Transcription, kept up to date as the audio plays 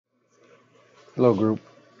Hello group.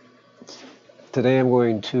 Today I'm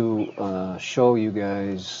going to show you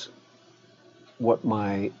guys what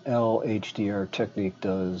my LHDR technique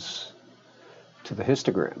does to the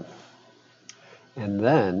histogram. And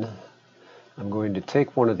then I'm going to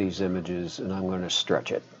take one of these images and I'm going to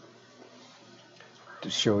stretch it to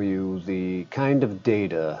show you the kind of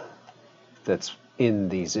data that's in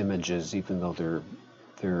these images, even though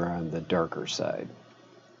they're on the darker side.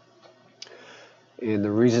 And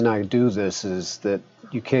the reason I do this is that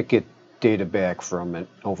you can't get data back from an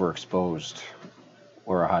overexposed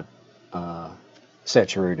or a hot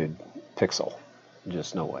saturated pixel.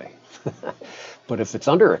 Just no way. But if it's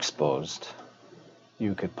underexposed,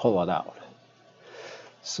 you could pull it out.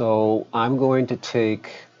 So I'm going to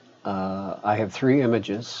take, I have 3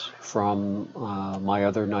 images from my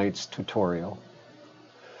other night's tutorial.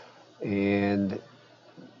 And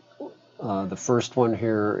the first one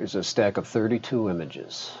here is a stack of 32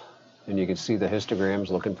 images. And you can see the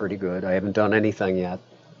histogram's looking pretty good. I haven't done anything yet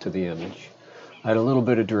to the image. I had a little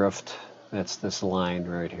bit of drift. That's this line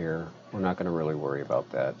right here. We're not going to really worry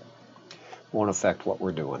about that. Won't affect what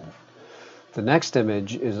we're doing. The next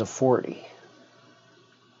image is a 40.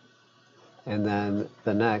 And then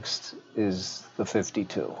the next is the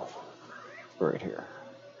 52 right here.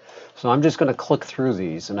 So I'm just going to click through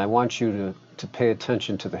these, and I want you to pay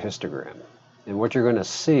attention to the histogram. And what you're going to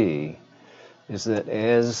see is that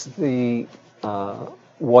as the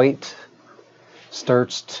white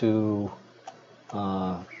starts to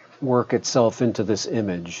work itself into this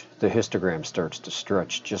image, the histogram starts to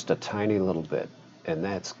stretch just a tiny little bit, and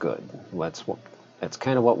that's good. That's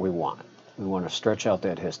kind of what we want. We want to stretch out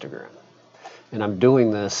that histogram. And I'm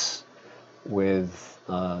doing this with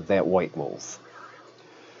that white move.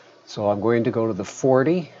 So I'm going to go to the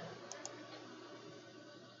 40,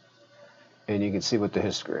 and you can see what the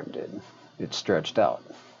histogram did. It stretched out.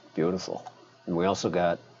 Beautiful. And we also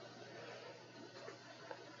got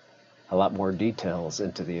a lot more details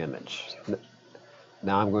into the image.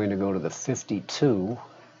 Now I'm going to go to the 52,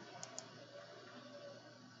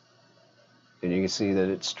 and you can see that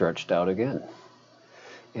it stretched out again.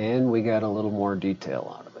 And we got a little more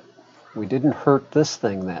detail out of it. We didn't hurt this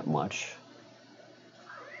thing that much.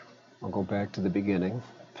 I'll go back to the beginning,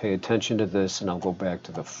 pay attention to this, and I'll go back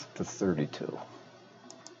to the 32.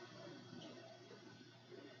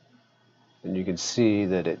 And you can see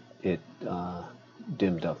that it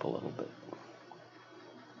dimmed up a little bit.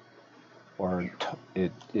 Or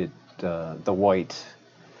the white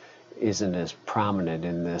isn't as prominent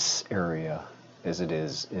in this area as it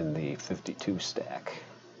is in the 52 stack.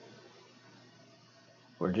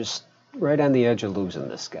 We're just right on the edge of losing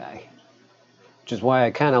this guy, which is why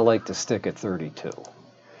I kind of like to stick at 32.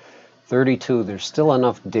 32, there's still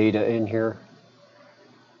enough data in here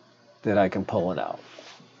that I can pull it out.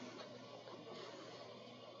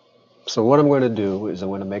 So what I'm going to do is I'm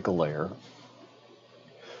going to make a layer.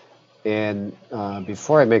 And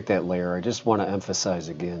before I make that layer, I just want to emphasize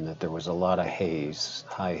again that there was a lot of haze,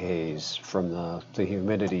 high haze, from the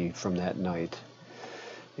humidity from that night.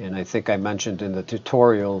 And I think I mentioned in the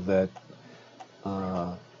tutorial that,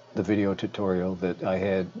 the video tutorial, that I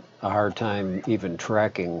had a hard time even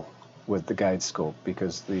tracking with the guide scope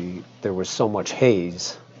because there was so much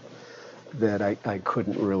haze that I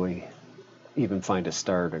couldn't really even find a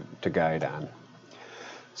star to guide on.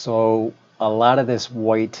 So a lot of this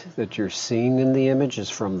white that you're seeing in the image is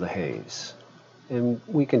from the haze. And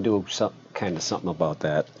we can do kind of something about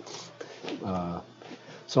that.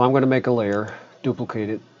 So I'm going to make a layer, duplicate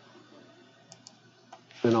it,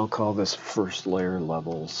 and I'll call this first layer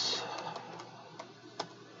levels.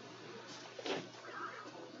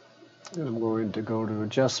 And I'm going to go to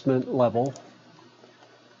adjustment level.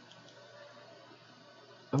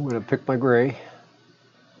 I'm going to pick my gray,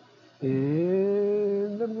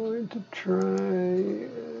 and I'm going to try,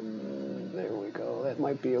 and there we go. That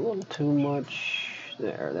might be a little too much.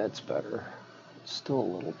 There, that's better. It's still a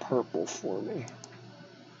little purple for me.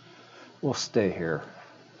 We'll stay here.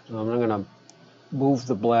 So I'm going to move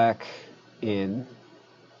the black in.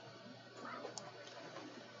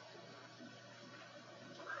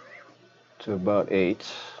 To about 8.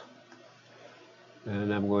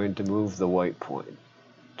 And I'm going to move the white point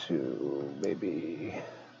to maybe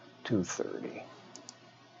 230.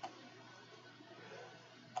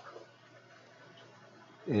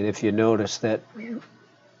 And if you notice, that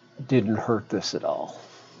didn't hurt this at all.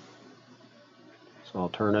 So I'll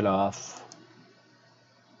turn it off.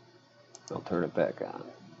 I'll turn it back on.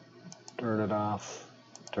 Turn it off.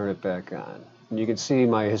 Turn it back on. And you can see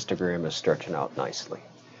my histogram is stretching out nicely.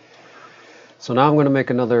 So now I'm going to make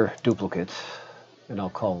another duplicate, and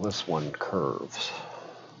I'll call this one curves.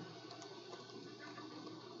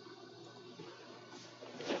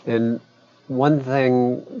 And one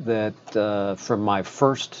thing that from my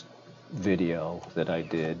first video that I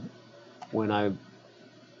did, when I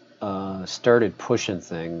started pushing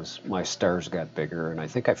things, my stars got bigger, and I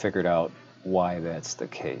think I figured out why that's the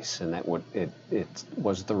case, and that it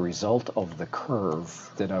was the result of the curve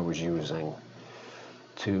that I was using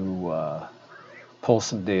to pull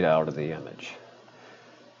some data out of the image.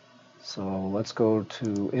 So let's go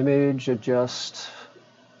to Image, Adjust,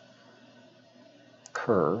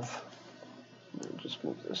 Curve. I'll just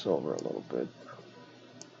move this over a little bit.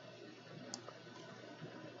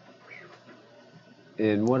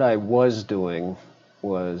 And what I was doing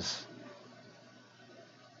was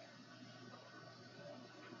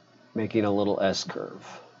making a little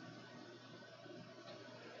S-curve.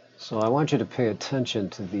 So I want you to pay attention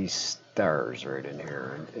to these stars right in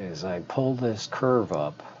here. And as I pull this curve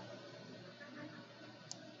up,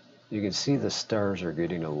 you can see the stars are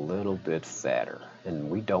getting a little bit fatter, and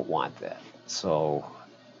we don't want that. So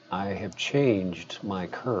I have changed my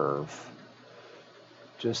curve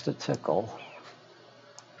just a tickle.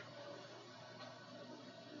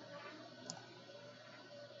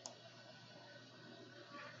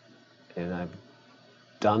 And I've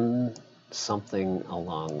done something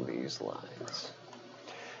along these lines.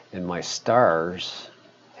 And my stars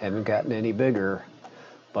haven't gotten any bigger,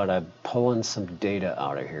 but I'm pulling some data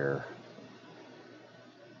out of here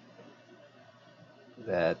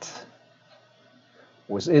that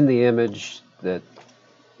was in the image that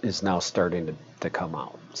is now starting to come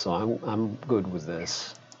out. So I'm good with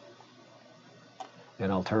this.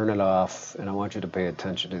 And I'll turn it off, and I want you to pay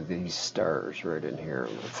attention to these stars right in here.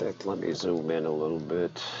 In fact, let me zoom in a little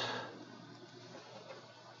bit.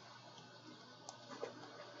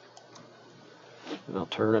 And I'll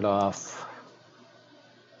turn it off,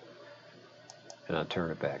 and I'll turn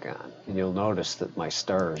it back on. And you'll notice that my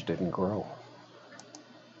stars didn't grow.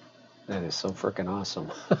 That is so freaking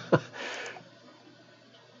awesome.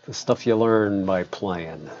 The stuff you learn by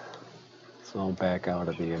playing. So I'll back out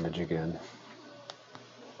of the image again.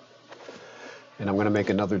 And I'm going to make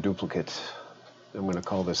another duplicate. I'm going to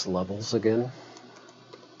call this Levels again.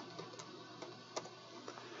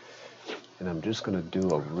 And I'm just going to do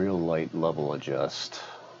a real light level adjust.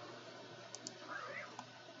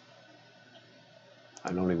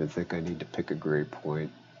 I don't even think I need to pick a gray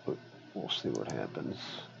point, but we'll see what happens.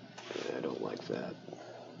 Yeah, I don't like that.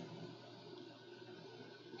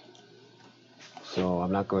 So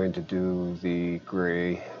I'm not going to do the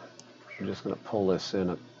gray. I'm just going to pull this in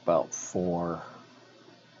about 4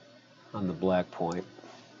 on the black point.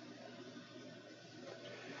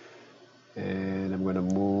 And I'm going to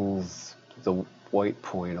move the white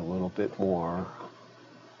point a little bit more.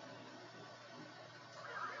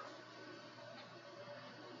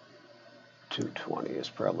 .220 is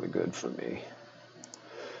probably good for me.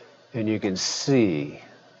 And you can see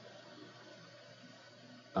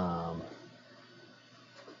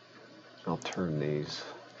I'll turn these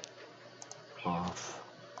off.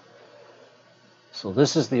 So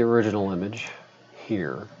this is the original image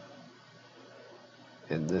here,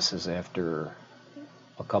 and this is after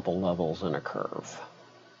a couple levels and a curve.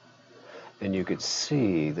 And you can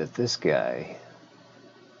see that this guy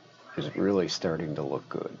is really starting to look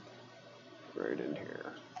good right in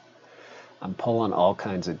here. I'm pulling all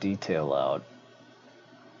kinds of detail out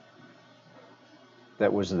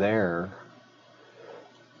that was there,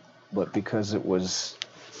 but because it was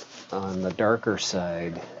on the darker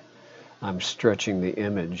side, I'm stretching the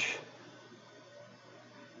image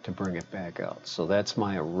to bring it back out. So that's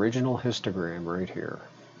my original histogram right here.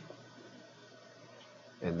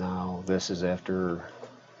 And now this is after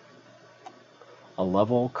a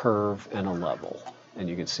level, curve, and a level. And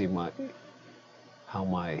you can see how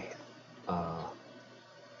my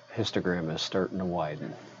histogram is starting to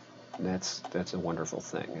widen. And that's a wonderful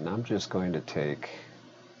thing. And I'm just going to take,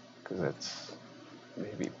 because that's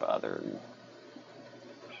maybe bothering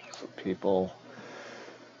some people,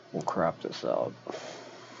 we'll crop this out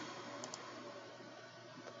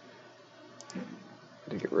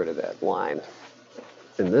to get rid of that line.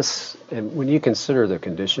 And when you consider the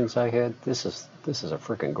conditions I had, this is a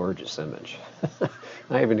freaking gorgeous image.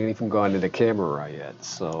 I haven't even gone to the camera yet,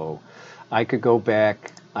 so I could go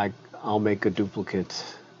back. I'll make a duplicate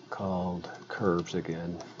called Curves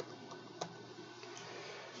again,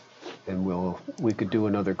 and we could do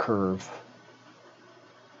another curve.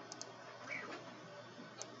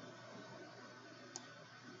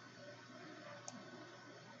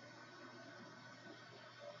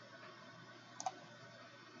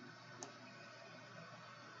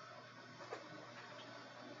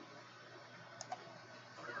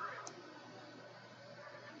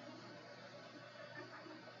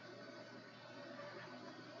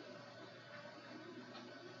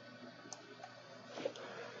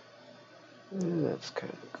 Yeah, that's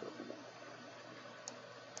kind of good.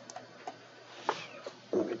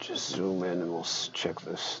 Let me just zoom in and we'll check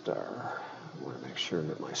this star. I want to make sure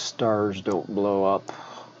that my stars don't blow up.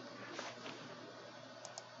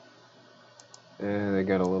 And they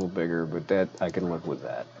got a little bigger, but that I can live with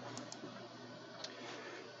that.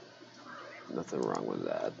 Nothing wrong with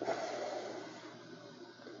that.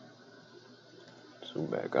 Zoom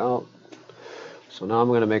back out. So now I'm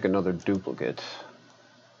going to make another duplicate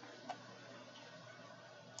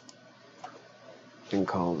and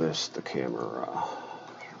call this the camera.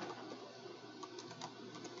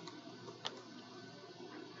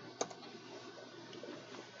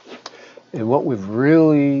 And what we've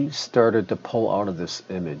really started to pull out of this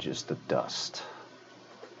image is the dust.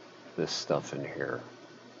 This stuff in here.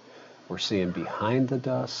 We're seeing behind the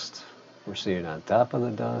dust. We're seeing on top of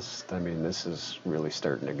the dust. I mean, this is really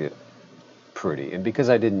starting to get pretty. And because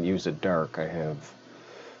I didn't use a dark, I have,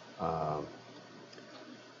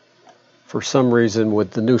 for some reason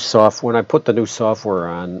with the new software, when I put the new software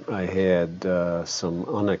on, I had some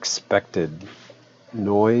unexpected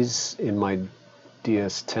noise in my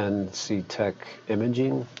DS10 C-Tech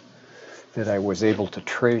imaging that I was able to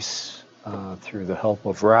trace through the help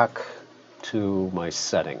of Rock to my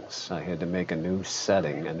settings. I had to make a new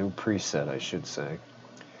setting, a new preset I should say,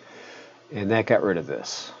 and that got rid of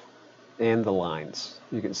this and the lines.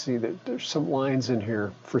 You can see that there's some lines in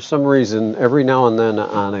here. For some reason, every now and then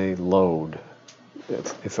on a load,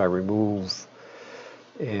 if I remove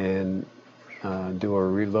and do a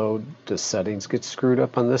reload, the settings get screwed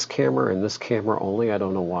up on this camera and this camera only. I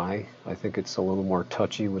don't know why. I think it's a little more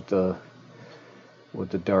touchy with the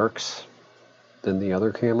darks than the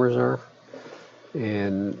other cameras are.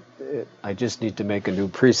 And I just need to make a new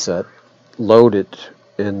preset, load it,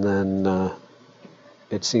 and then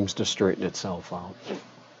it seems to straighten itself out.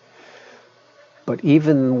 But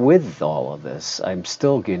even with all of this, I'm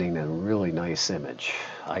still getting a really nice image,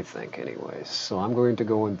 I think anyways. So I'm going to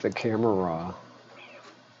go into Camera Raw.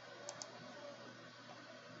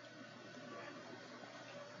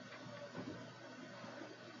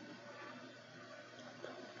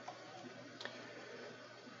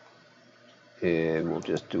 And we'll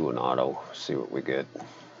just do an auto, see what we get.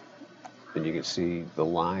 And you can see the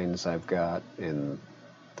lines I've got in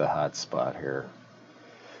the hot spot here.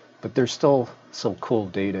 But there's still some cool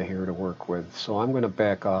data here to work with. So I'm going to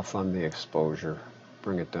back off on the exposure,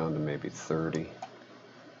 bring it down to maybe 30.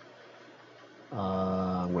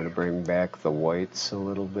 I'm going to bring back the whites a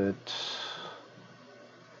little bit,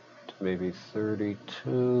 to maybe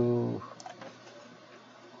 32.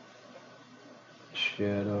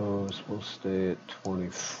 Shadows will stay at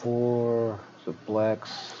 24. The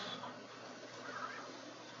blacks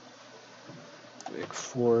make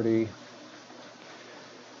 40.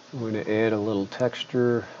 I'm going to add a little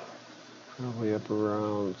texture, probably up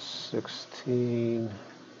around 16.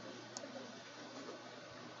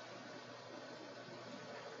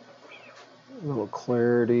 A little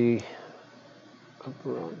clarity, up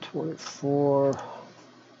around 24.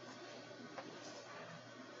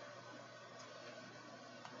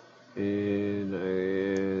 And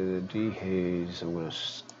the dehaze, I'm going to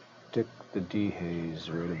stick the dehaze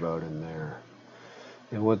right about in there.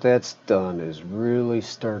 And what that's done is really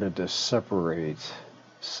started to separate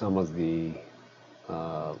some of the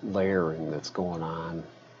layering that's going on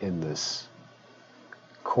in this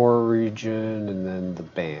core region and then the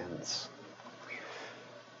bands.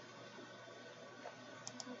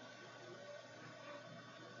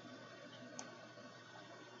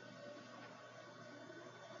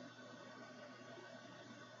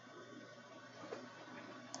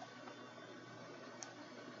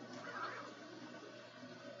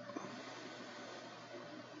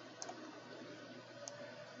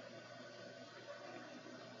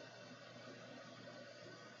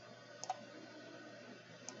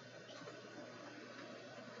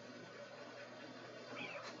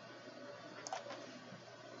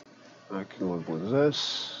 I can live with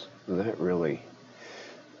this. That really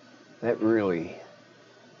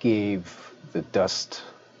gave the dust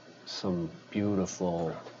some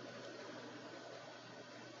beautiful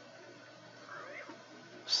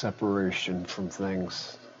separation from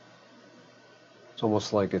things. It's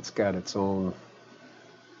almost like it's got its own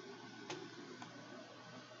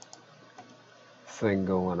thing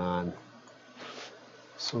going on.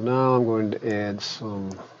 So now I'm going to add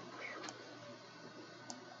some.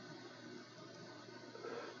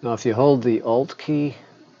 Now if you hold the Alt key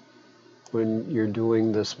when you're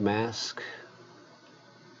doing this mask,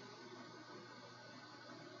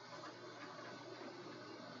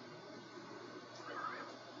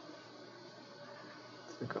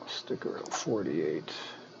 I think I'll stick around 48.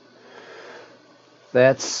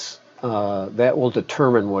 that will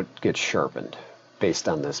determine what gets sharpened based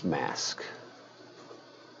on this mask.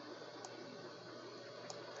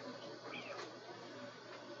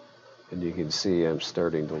 And you can see I'm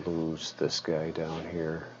starting to lose this guy down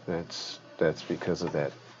here. That's because of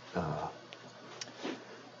that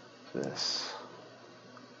this.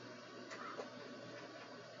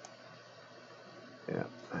 Yeah,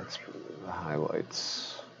 that's the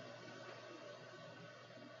highlights.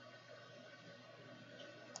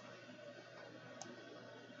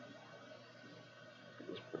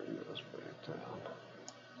 Let's bring those back down.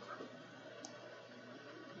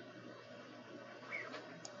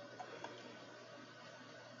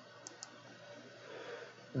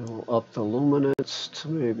 And we'll up the luminance to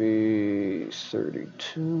maybe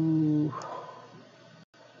 32.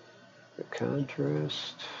 The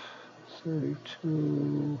contrast,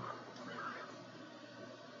 32.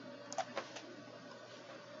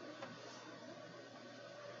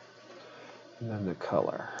 And then the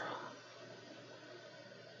color.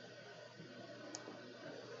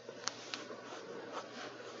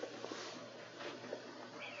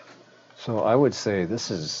 So I would say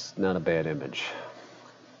this is not a bad image.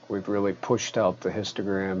 We've really pushed out the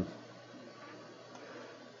histogram.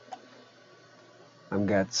 I've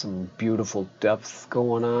got some beautiful depth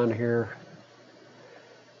going on here.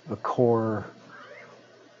 The core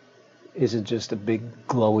isn't just a big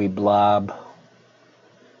glowy blob.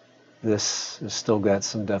 This has still got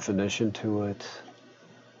some definition to it.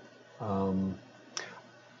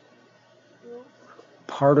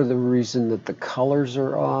 Part of the reason that the colors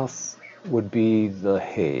are off would be the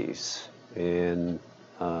haze. And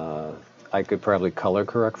I could probably color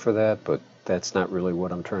correct for that, but that's not really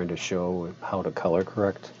what I'm trying to show, how to color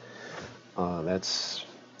correct. That's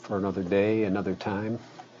for another day, another time.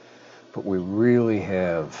 But we really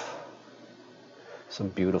have some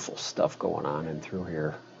beautiful stuff going on in through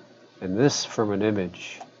here. And this from an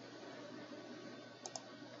image,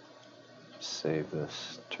 save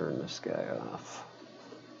this, turn this guy off.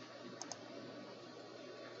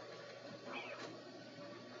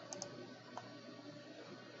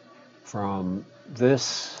 From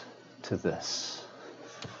this to this.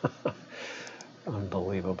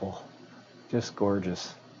 Unbelievable. Just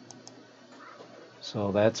gorgeous.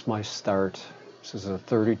 So that's my start. This is a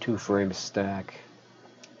 32 frame stack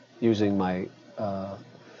using my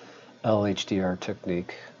LHDR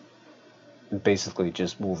technique and basically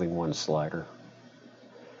just moving one slider.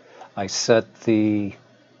 I set the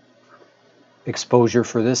exposure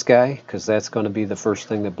for this guy because that's going to be the first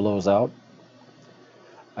thing that blows out.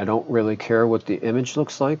 I don't really care what the image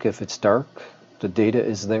looks like. If it's dark, the data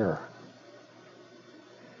is there.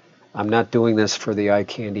 I'm not doing this for the eye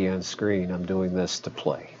candy on screen. I'm doing this to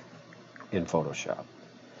play in Photoshop.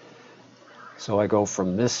 So I go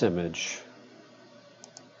from this image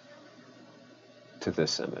to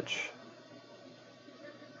this image.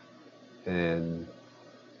 And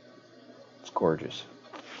it's gorgeous.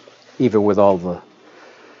 Even with all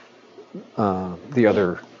the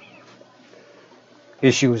other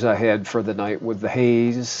issues I had for the night with the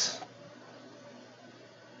haze.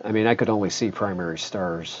 I mean, I could only see primary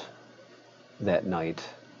stars that night,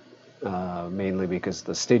 mainly because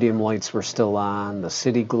the stadium lights were still on, the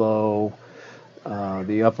city glow,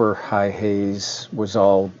 the upper high haze was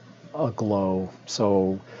all aglow.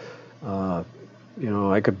 So, you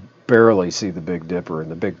know, I could barely see the Big Dipper, and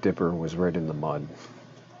the Big Dipper was right in the mud.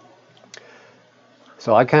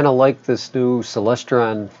 So I kind of like this new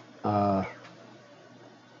Celestron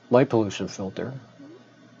light pollution filter.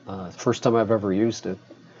 First time I've ever used it.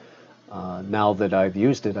 Now that I've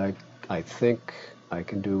used it, I think I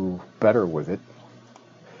can do better with it.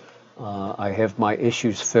 I have my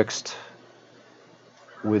issues fixed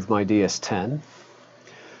with my DS10.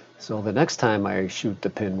 So the next time I shoot the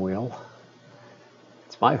PinWheel,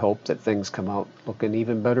 it's my hope that things come out looking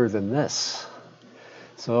even better than this.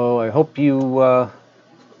 So I hope you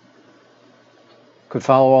could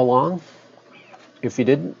follow along. If you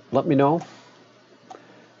didn't, let me know.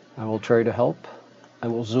 I will try to help. I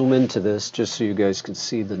will zoom into this just so you guys can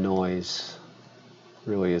see the noise.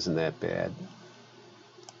 Really isn't that bad.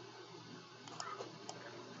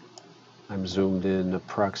 I'm zoomed in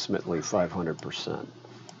approximately 500%.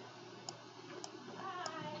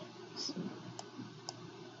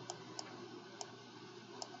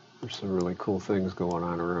 There's some really cool things going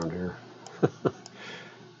on around here.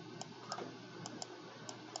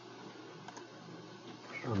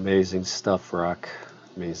 Amazing stuff, Rock.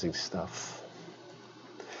 Amazing stuff.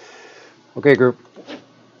 Okay, group.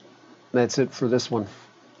 That's it for this one.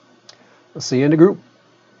 I'll see you in the group.